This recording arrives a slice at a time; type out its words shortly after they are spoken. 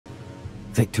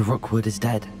Victor Rookwood is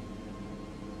dead.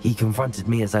 He confronted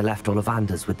me as I left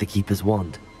Ollivander's with the Keeper's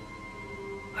wand.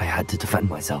 I had to defend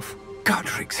myself.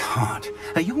 Godric's heart,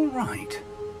 are you all right?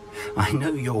 I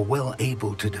know you're well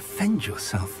able to defend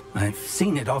yourself. I've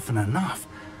seen it often enough.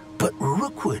 But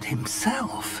Rookwood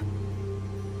himself...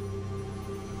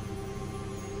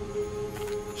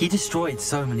 He destroyed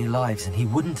so many lives and he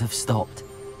wouldn't have stopped.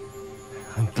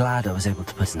 I'm glad I was able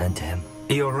to put an end to him.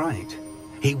 You're right.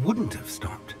 He wouldn't have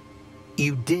stopped.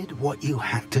 You did what you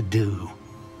had to do.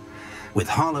 With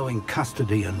Harlow in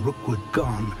custody and Rookwood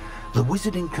gone, the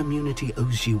wizarding community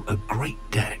owes you a great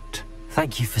debt.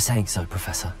 Thank you for saying so,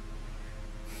 Professor.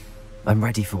 I'm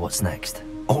ready for what's next.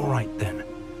 All right, then.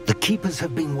 The Keepers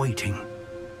have been waiting.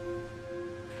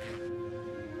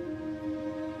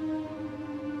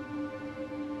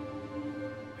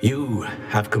 You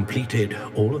have completed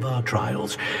all of our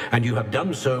trials, and you have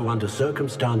done so under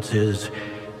circumstances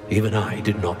even I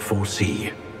did not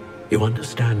foresee. You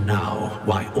understand now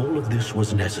why all of this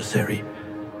was necessary.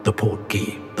 The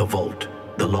portkey, the vault,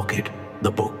 the locket,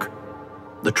 the book,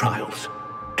 the trials.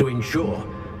 To ensure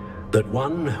that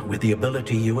one with the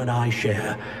ability you and I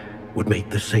share would make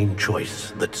the same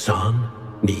choice that San,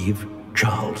 Neve,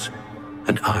 Charles,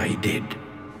 and I did.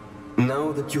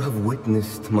 Now that you have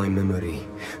witnessed my memory,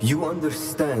 you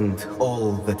understand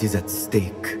all that is at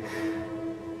stake.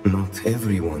 Not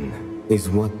everyone is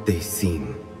what they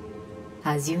seem.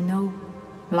 As you know,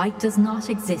 light does not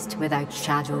exist without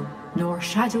shadow, nor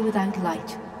shadow without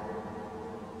light.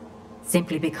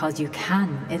 Simply because you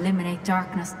can eliminate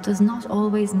darkness does not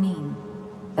always mean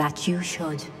that you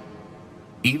should.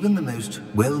 Even the most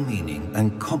well-meaning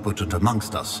and competent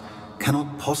amongst us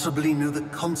cannot possibly know the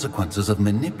consequences of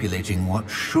manipulating what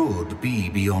should be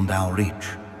beyond our reach.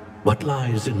 What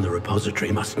lies in the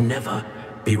repository must never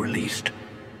be released.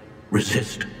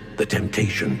 Resist the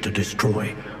temptation to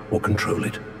destroy or control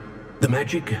it. The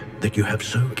magic that you have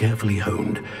so carefully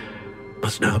honed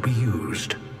must now be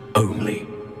used only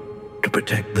to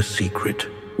protect the secret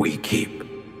we keep.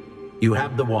 You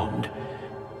have the wand.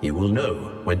 You will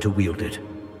know when to wield it.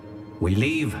 We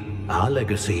leave our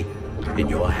legacy in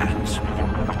your hands.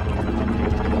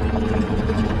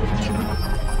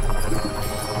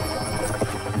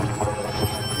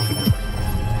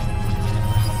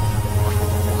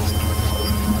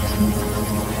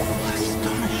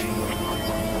 Astonishing.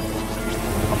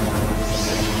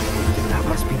 That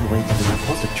must be the way to the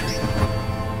repository.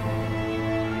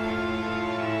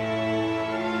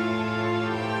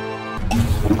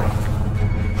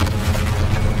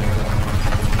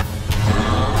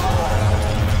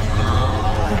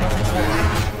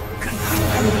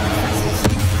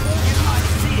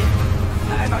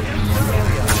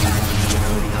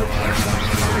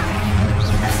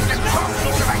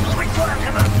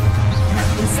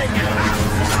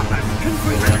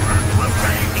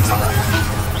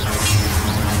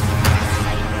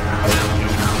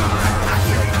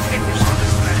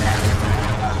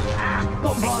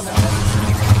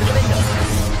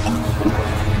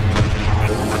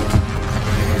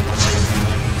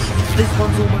 This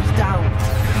one's almost down.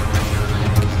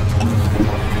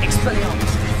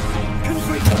 Expelliarmus.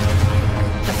 Confrito.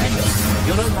 Defenders.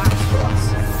 You're no match for us.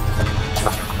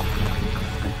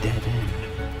 A dead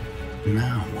end.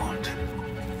 Now what?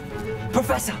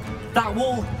 Professor, that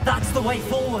wall, that's the way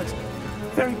forward.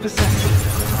 Very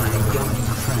perceptive, my young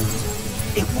friend.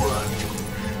 It worked.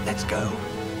 Let's go.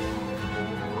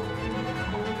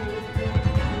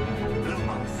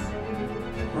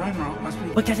 Rhinerock must be...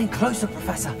 We're getting closer,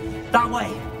 Professor. That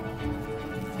way.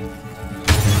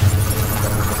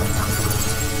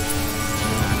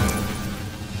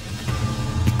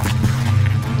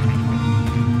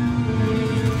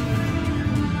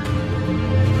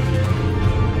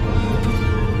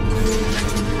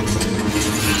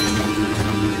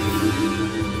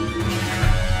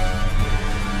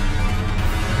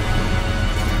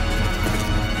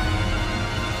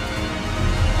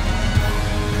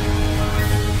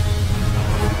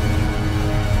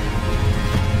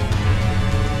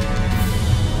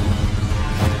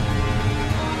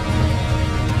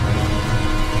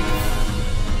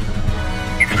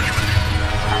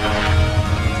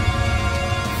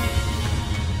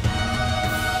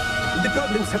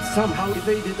 Have somehow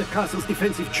evaded the castle's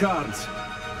defensive charge.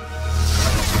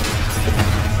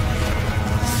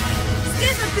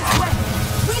 Steer them this way!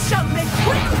 We shall make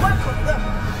quick work of them!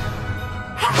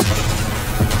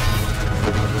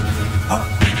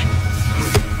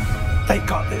 They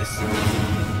got this.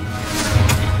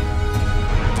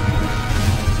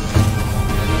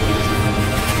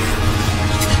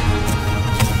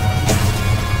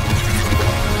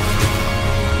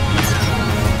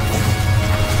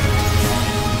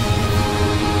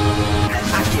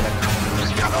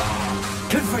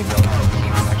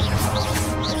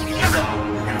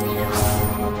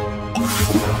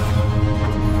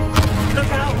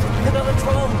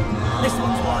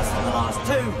 for the last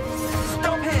two.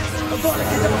 Stop him! I've got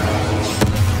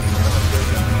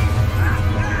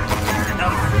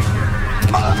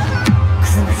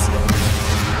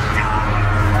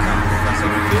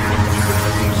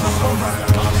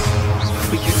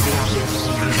We couldn't be out here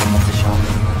using the shop.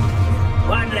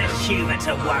 One less human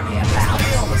to worry about.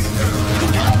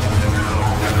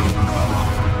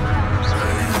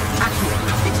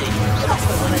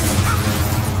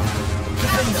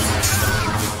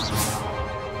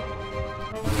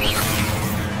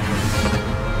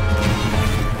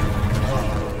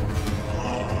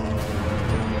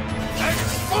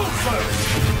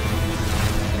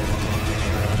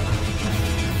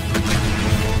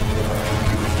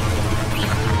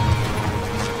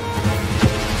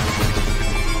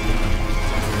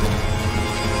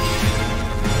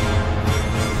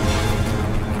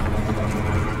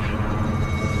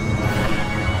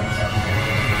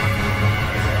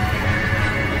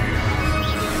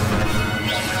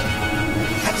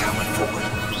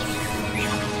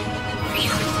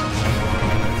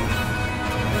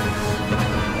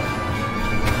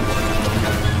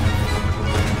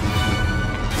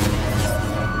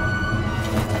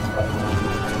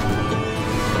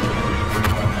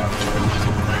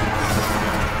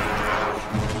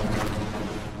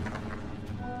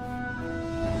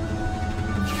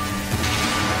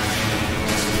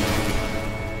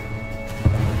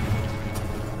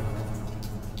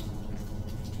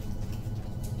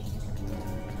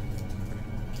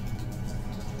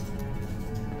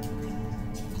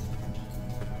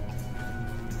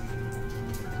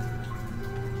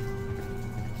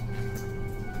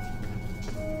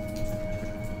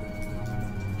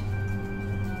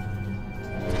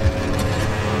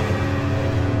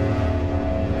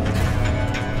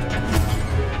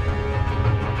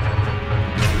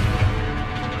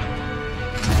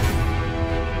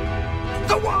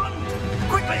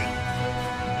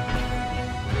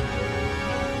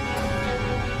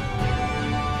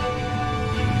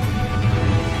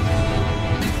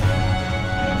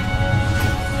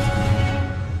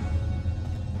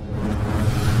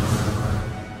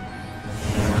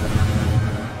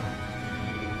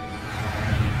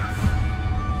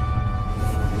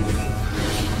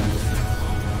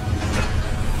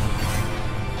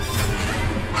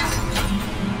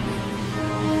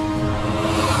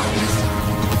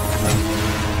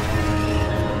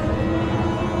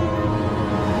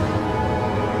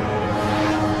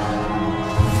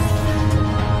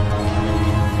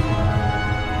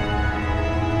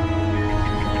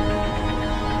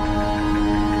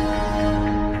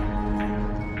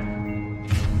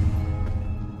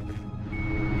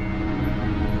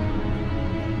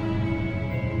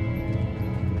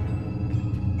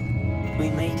 We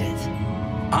made it.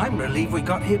 I'm relieved we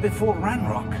got here before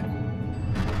Ranrock.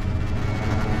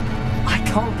 I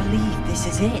can't believe this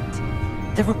is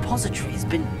it. The repository has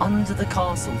been under the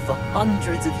castle for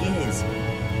hundreds of years.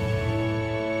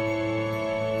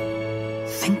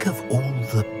 Think of all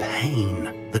the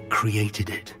pain that created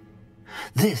it.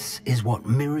 This is what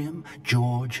Miriam,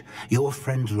 George, your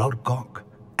friend Lodgok,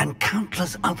 and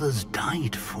countless others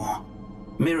died for.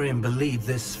 Miriam believed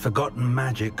this forgotten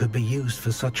magic could be used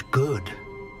for such good.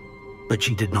 But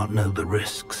she did not know the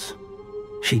risks.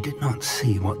 She did not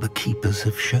see what the Keepers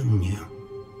have shown you.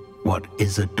 What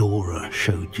Isadora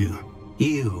showed you.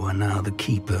 You are now the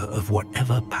Keeper of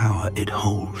whatever power it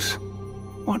holds.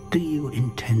 What do you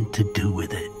intend to do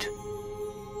with it?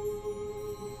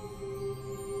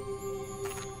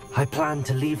 I plan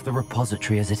to leave the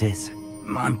repository as it is.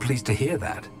 I'm pleased to hear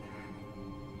that.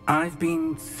 I've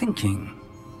been thinking.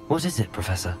 What is it,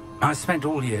 Professor? I spent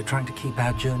all year trying to keep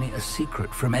our journey a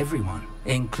secret from everyone,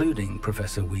 including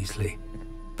Professor Weasley.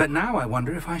 But now I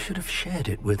wonder if I should have shared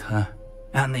it with her,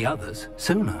 and the others,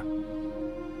 sooner.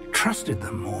 Trusted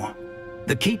them more.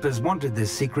 The Keepers wanted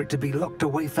this secret to be locked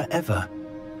away forever.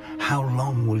 How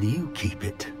long will you keep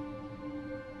it?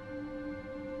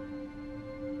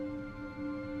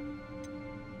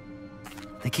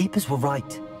 The Keepers were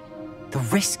right. The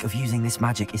risk of using this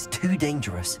magic is too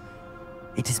dangerous.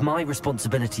 It is my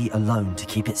responsibility alone to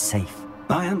keep it safe.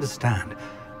 I understand,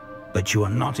 but you are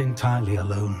not entirely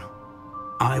alone.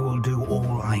 I will do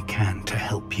all I can to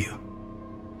help you.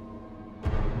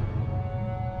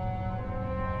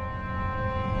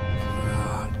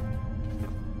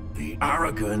 The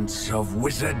arrogance of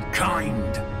wizard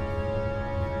kind.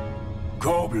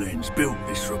 Goblins built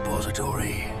this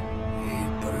repository.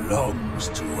 It belongs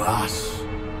to us.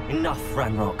 Enough,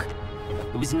 Ranrock.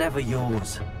 It was never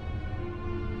yours.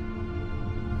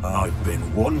 I've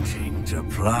been wanting to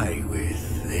play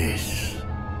with this.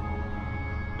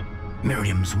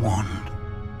 Miriam's wand.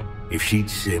 if she'd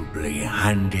simply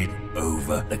handed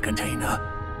over the container.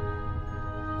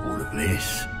 All of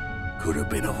this could have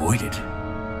been avoided.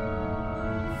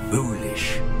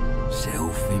 Foolish,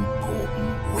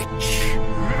 self-important witch.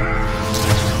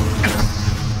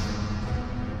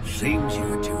 Seems you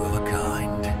were two of a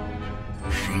kind.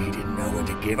 She didn't know when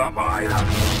to give up either.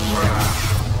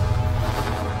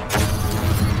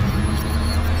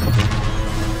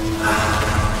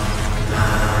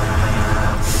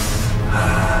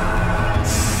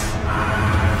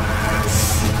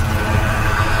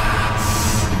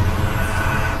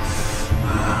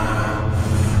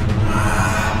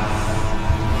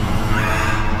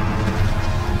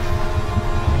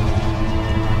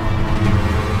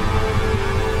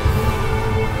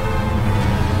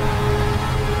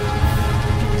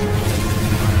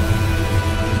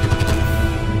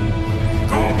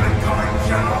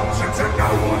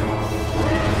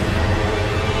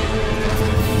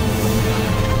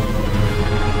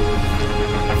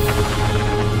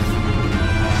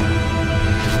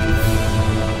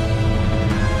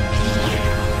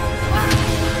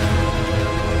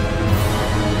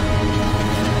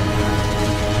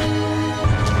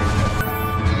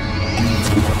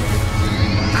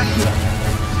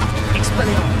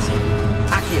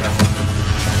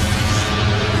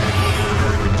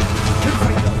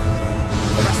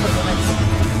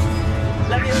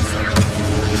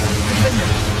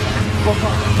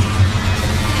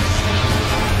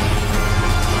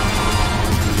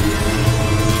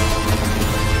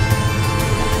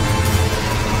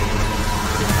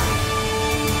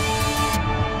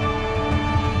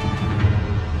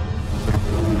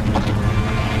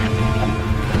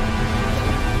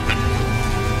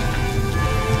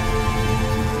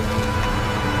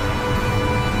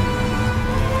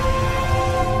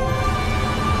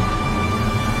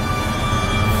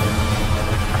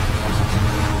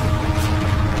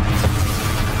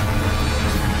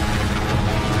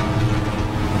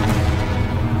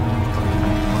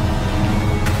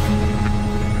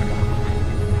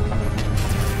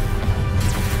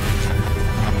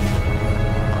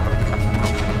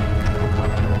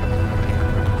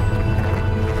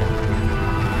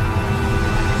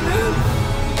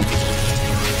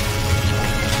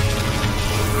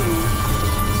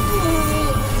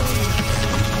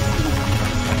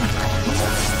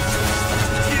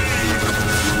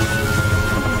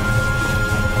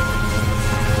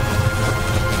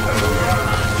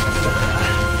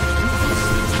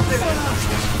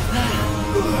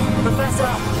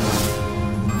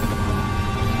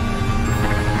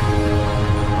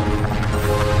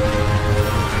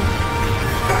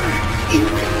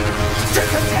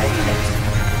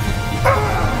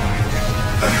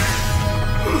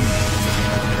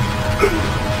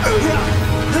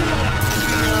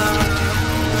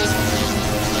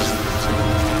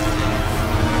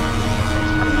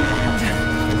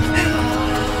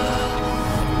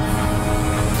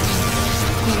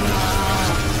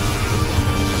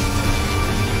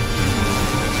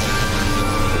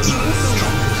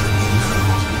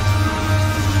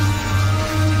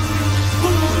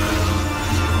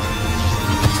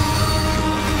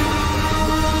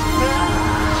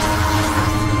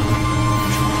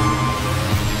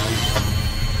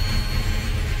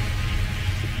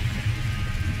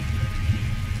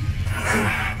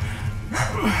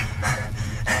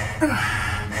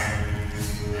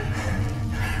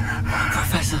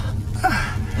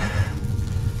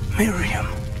 Miriam.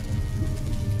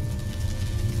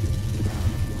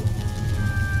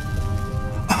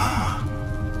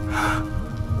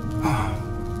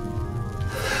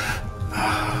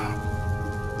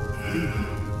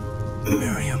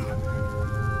 Miriam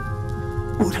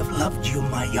would have loved you,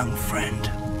 my young friend.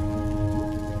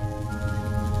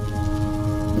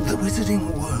 The wizarding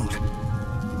world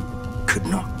could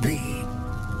not be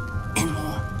in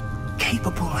more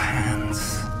capable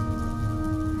hands.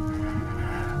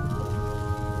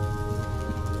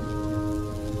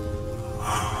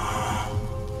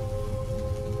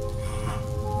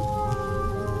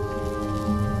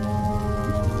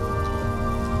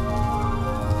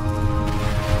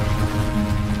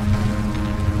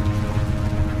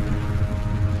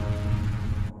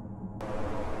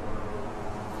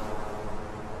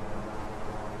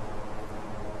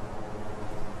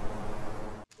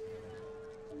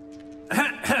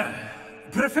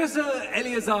 Professor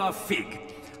Eleazar Fig.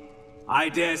 I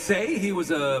dare say he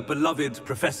was a beloved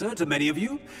professor to many of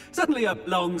you, certainly a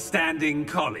long-standing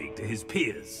colleague to his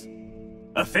peers.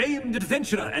 A famed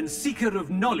adventurer and seeker of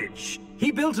knowledge,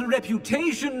 he built a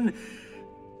reputation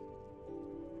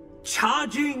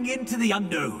charging into the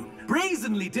unknown,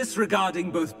 brazenly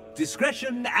disregarding both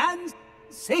discretion and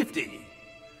safety.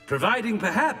 providing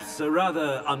perhaps a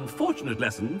rather unfortunate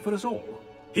lesson for us all.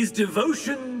 His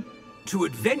devotion to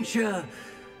adventure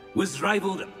was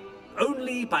rivaled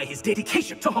only by his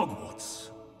dedication to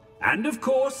Hogwarts. And of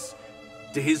course,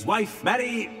 to his wife,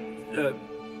 Middy,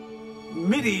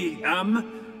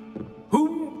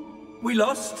 whom we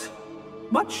lost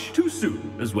much too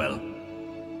soon as well.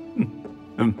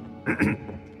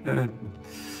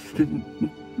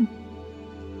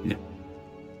 Yeah.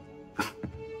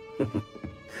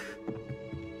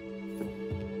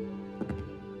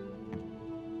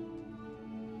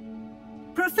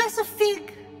 Professor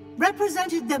Fig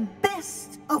represented the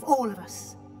best of all of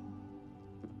us.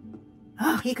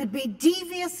 He could be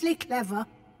deviously clever,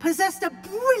 possessed a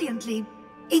brilliantly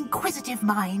inquisitive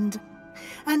mind,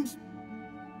 and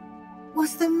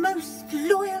was the most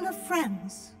loyal of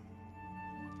friends.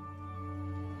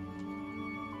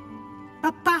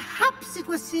 But perhaps it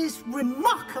was his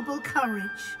remarkable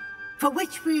courage, for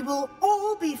which we will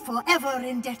all be forever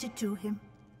indebted to him.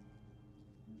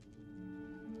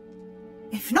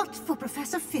 If not for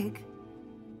Professor Fig,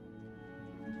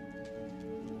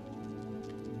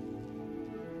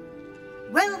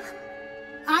 well,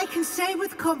 I can say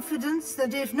with confidence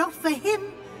that if not for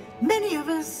him, many of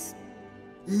us,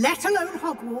 let alone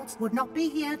Hogwarts, would not be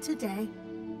here today.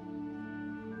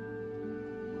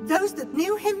 Those that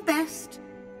knew him best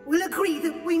will agree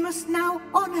that we must now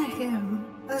honor him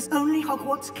as only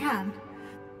Hogwarts can,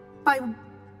 by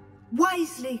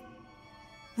wisely,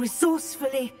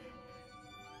 resourcefully,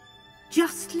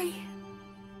 justly,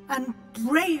 and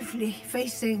bravely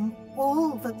facing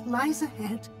all that lies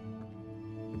ahead.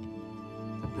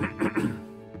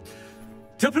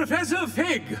 To Professor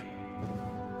Fig!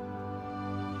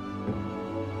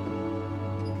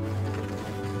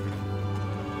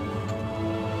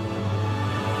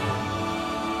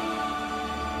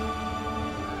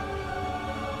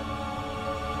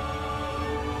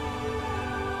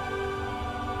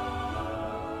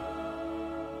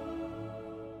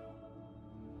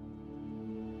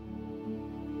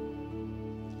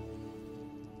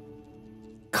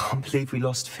 Can't believe we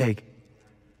lost Fig.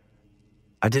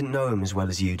 I didn't know him as well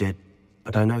as you did,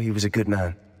 but I know he was a good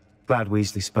man. Glad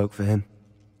Weasley spoke for him.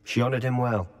 She honored him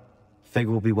well. Fig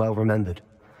will be well remembered.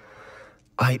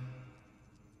 I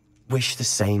wish the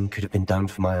same could have been done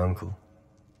for my uncle.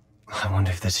 I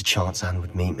wonder if there's a chance Anne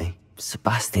would meet me.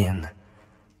 Sebastian,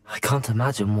 I can't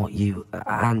imagine what you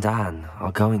and Anne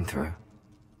are going through.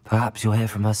 Perhaps you'll hear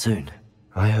from her soon.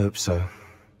 I hope so.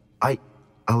 I'll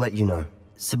let you know.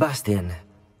 Sebastian,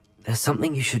 there's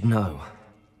something you should know.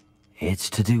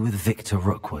 It's to do with Victor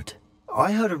Rookwood.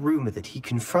 I heard a rumor that he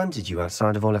confronted you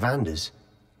outside of Ollivander's.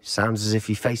 Sounds as if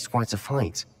he faced quite a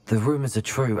fight. The rumors are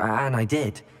true, and I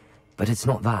did, but it's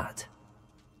not that.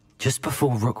 Just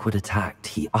before Rookwood attacked,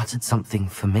 he uttered something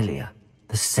familiar.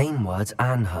 The same words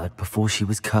Anne heard before she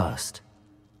was cursed.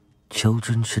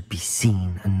 Children should be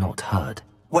seen and not heard.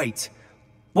 Wait,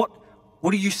 what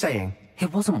are you saying?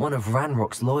 It wasn't one of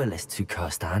Ranrock's loyalists who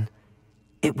cursed Anne.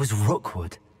 It was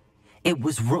Rookwood. It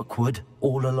was Rookwood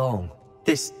all along.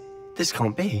 This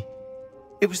can't be.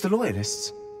 It was the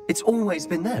Loyalists. It's always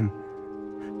been them.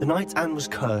 The night Anne was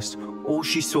cursed, all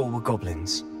she saw were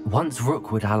goblins. Once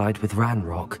Rookwood allied with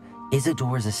Ranrock,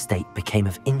 Isadora's estate became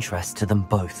of interest to them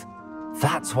both.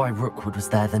 That's why Rookwood was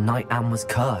there the night Anne was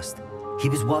cursed. He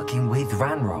was working with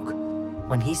Ranrock.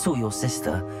 When he saw your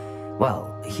sister,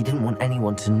 well, he didn't want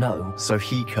anyone to know. So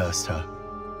he cursed her.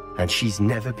 And she's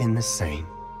never been the same.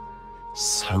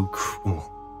 So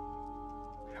cruel.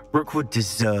 Rookwood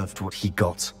deserved what he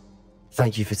got.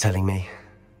 Thank you for telling me.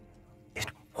 It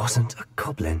wasn't a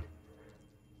goblin.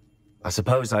 I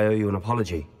suppose I owe you an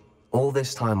apology. All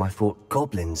this time I thought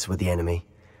goblins were the enemy.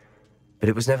 But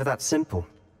it was never that simple.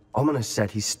 Ominis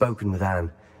said he's spoken with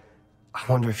Anne. I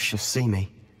wonder if she'll see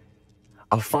me.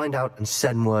 I'll find out and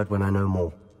send word when I know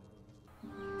more.